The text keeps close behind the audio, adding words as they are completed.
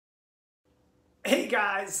Hey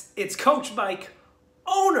guys, it's Coach Mike,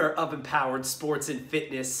 owner of Empowered Sports and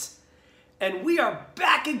Fitness, and we are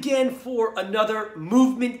back again for another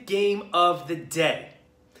movement game of the day.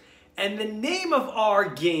 And the name of our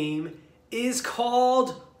game is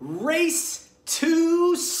called Race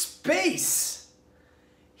to Space.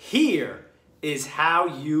 Here is how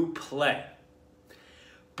you play.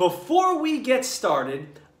 Before we get started,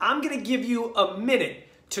 I'm going to give you a minute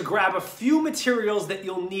to grab a few materials that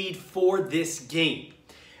you'll need for this game.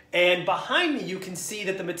 And behind me, you can see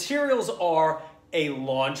that the materials are a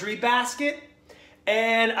laundry basket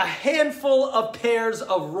and a handful of pairs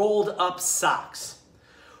of rolled up socks.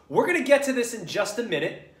 We're gonna get to this in just a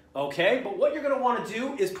minute, okay? But what you're gonna wanna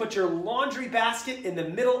do is put your laundry basket in the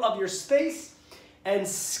middle of your space and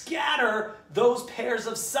scatter those pairs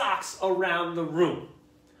of socks around the room.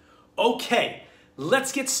 Okay,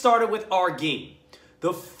 let's get started with our game.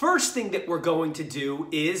 The first thing that we're going to do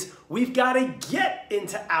is we've got to get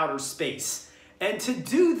into outer space. And to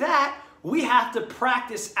do that, we have to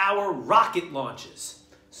practice our rocket launches.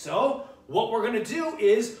 So what we're going to do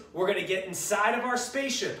is we're going to get inside of our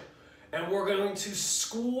spaceship and we're going to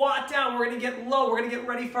squat down. We're going to get low. We're going to get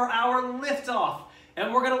ready for our liftoff.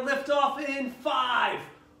 And we're going to lift off in 5,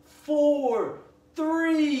 4,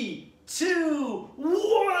 3, 2,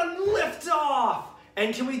 1, liftoff.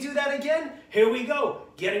 And can we do that again? Here we go.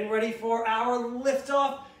 Getting ready for our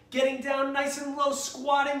liftoff. Getting down nice and low,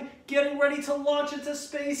 squatting. Getting ready to launch into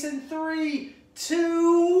space in 3,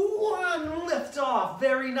 2, 1, liftoff.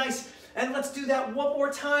 Very nice. And let's do that one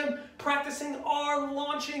more time. Practicing our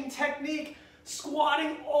launching technique.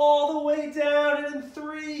 Squatting all the way down. And in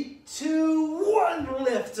 3, 2, 1,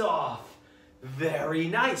 liftoff. Very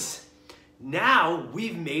nice. Now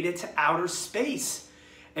we've made it to outer space.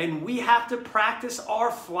 And we have to practice our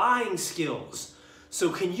flying skills.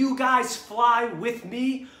 So can you guys fly with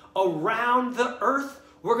me around the Earth?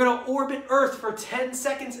 We're gonna orbit Earth for 10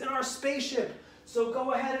 seconds in our spaceship. So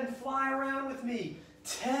go ahead and fly around with me.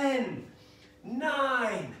 10,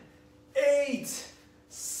 9, 8,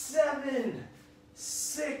 7,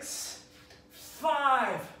 6,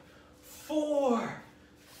 5, 4,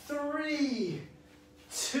 3,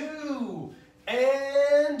 2,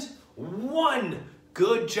 and 1.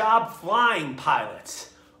 Good job flying,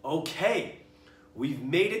 pilots. Okay, we've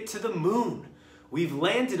made it to the moon. We've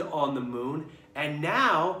landed on the moon, and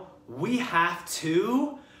now we have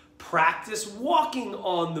to practice walking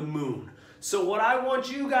on the moon. So what I want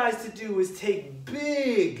you guys to do is take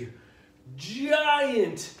big,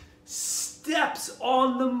 giant steps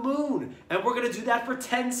on the moon. And we're gonna do that for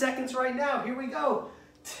 10 seconds right now. Here we go.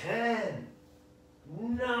 10,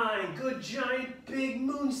 9, good giant big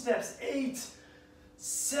moon steps. 8,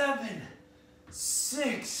 7,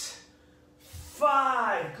 6,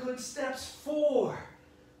 5, good steps. 4,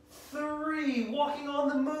 3, walking on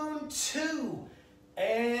the moon. 2,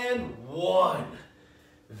 and 1.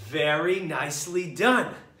 Very nicely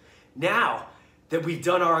done. Now that we've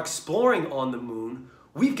done our exploring on the moon,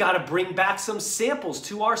 we've got to bring back some samples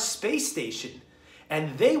to our space station.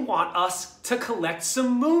 And they want us to collect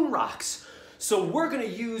some moon rocks. So we're going to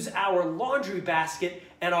use our laundry basket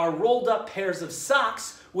and our rolled up pairs of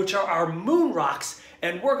socks, which are our moon rocks,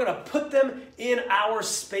 and we're going to put them in our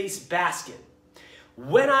space basket.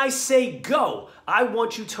 When I say go, I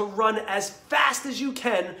want you to run as fast as you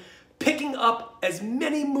can, picking up as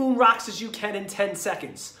many moon rocks as you can in 10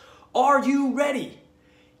 seconds. Are you ready?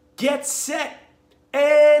 Get set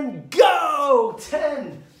and go!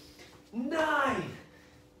 10, 9,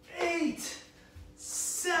 8,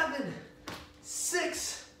 7,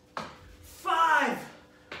 6, 5,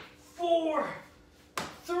 4,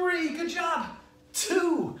 3, good job,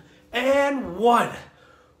 2, and 1.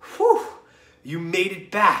 Whew, you made it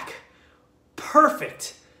back.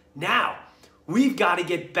 Perfect. Now, we've got to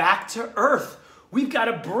get back to Earth. We've got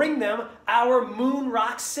to bring them our moon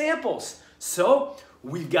rock samples. So,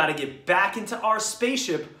 we've got to get back into our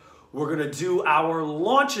spaceship. We're going to do our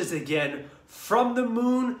launches again from the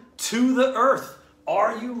moon to the Earth.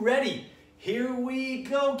 Are you ready? Here we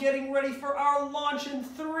go, getting ready for our launch in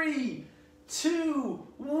 3, 2,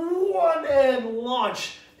 1, and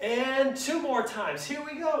launch. And 2 more times. Here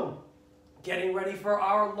we go. Getting ready for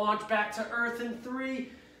our launch back to Earth in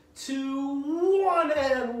 3, 2, 1,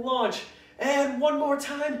 and launch. And 1 more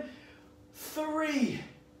time. 3,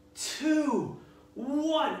 2,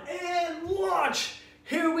 1, and launch.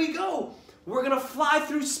 Here we go. We're gonna fly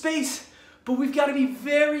through space, but we've got to be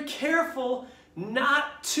very careful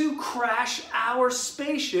not to crash our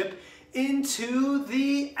spaceship into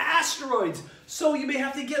the asteroids. So you may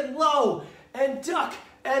have to get low and duck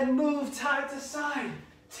and move side to side.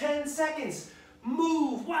 10 seconds.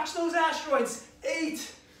 Move. Watch those asteroids.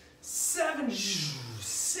 8, 7,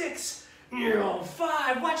 6,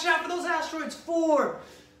 5. Watch out for those asteroids. 4,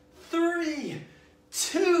 3,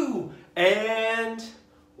 2, and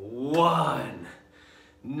 1.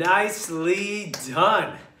 Nicely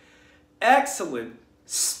done. Excellent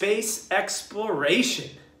space exploration.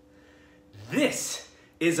 This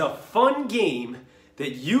is a fun game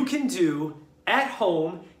that you can do at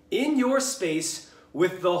home in your space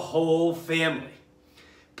with the whole family.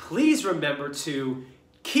 Please remember to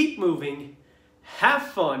keep moving, have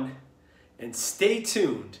fun, and stay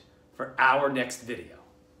tuned for our next video.